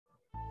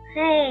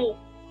Hey,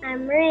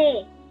 I'm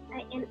Ray. I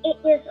am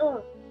 8 years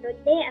old.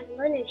 Today I'm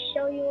going to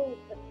show you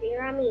the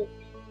pyramid.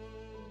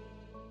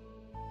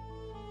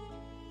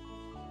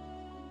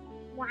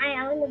 Why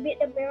I want to build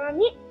the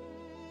pyramid?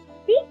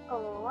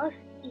 Because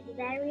it's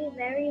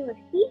very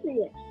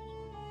mysterious.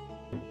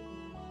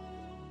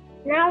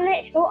 Now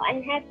let's go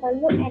and have a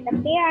look at the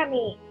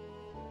pyramid.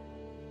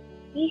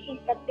 This is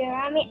the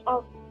pyramid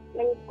of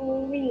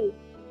Menkaure.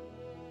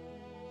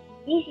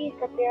 This is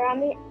the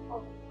pyramid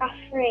of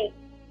Khafre.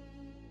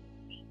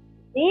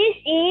 This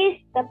is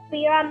the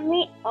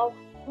pyramid of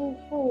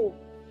Khufu.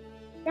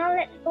 Now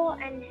let's go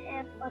and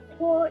have a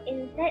tour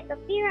inside the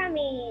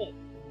pyramid.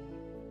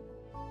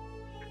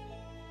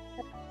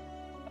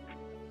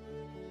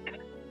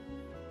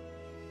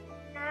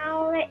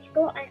 Now let's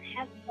go and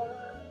have a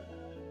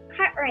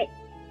cart ride.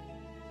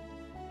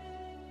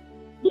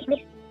 This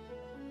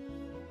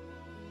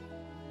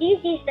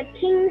is the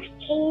king's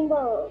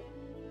chamber.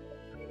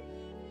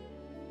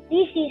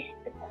 This is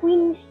the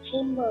queen's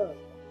chamber.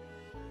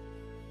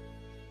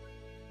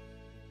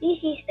 This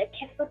is the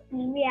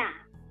cafeteria.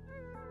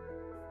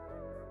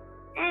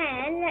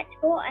 And let's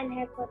go and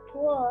have a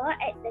tour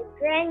at the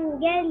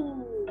Grand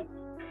Galley.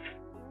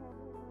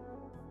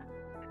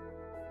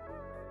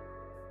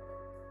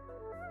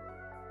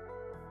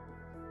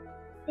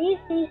 This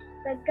is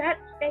the God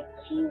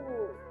statue.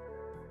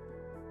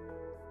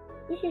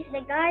 This is the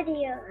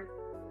guardian.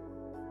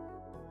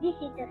 This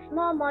is the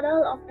small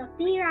model of the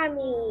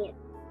pyramid.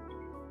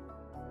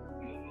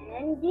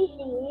 And this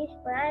is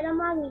where the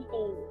mummy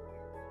stays.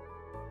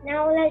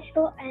 Now let's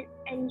go and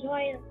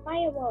enjoy the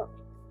fireworks.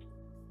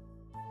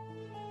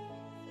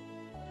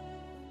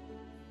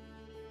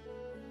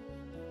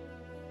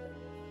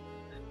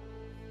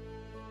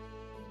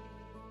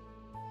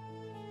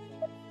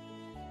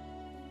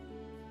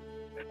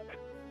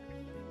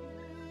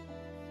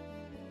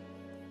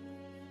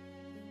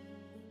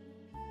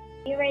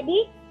 You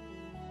ready?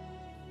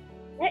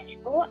 Let's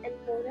go and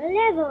go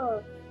the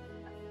level.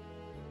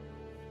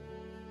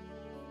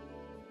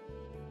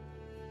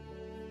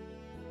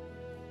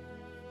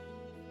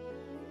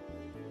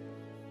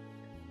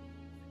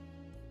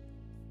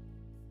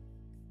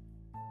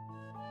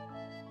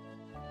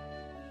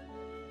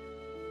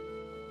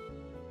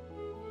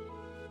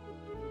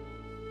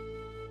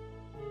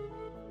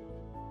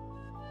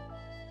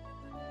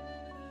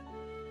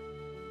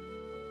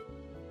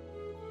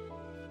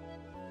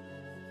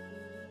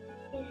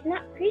 It's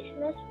not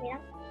Christmas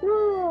without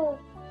snow.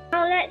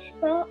 Now let's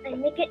go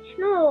and make it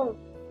snow.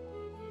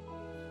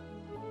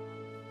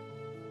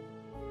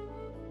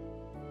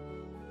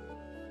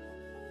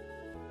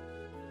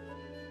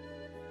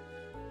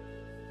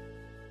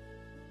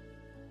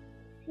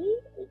 See,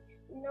 it's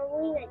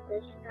snowing at the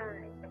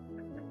sky.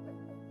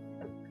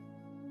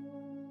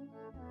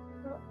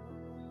 So,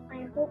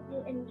 I hope you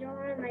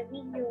enjoy my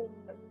video.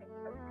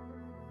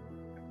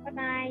 Bye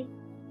bye.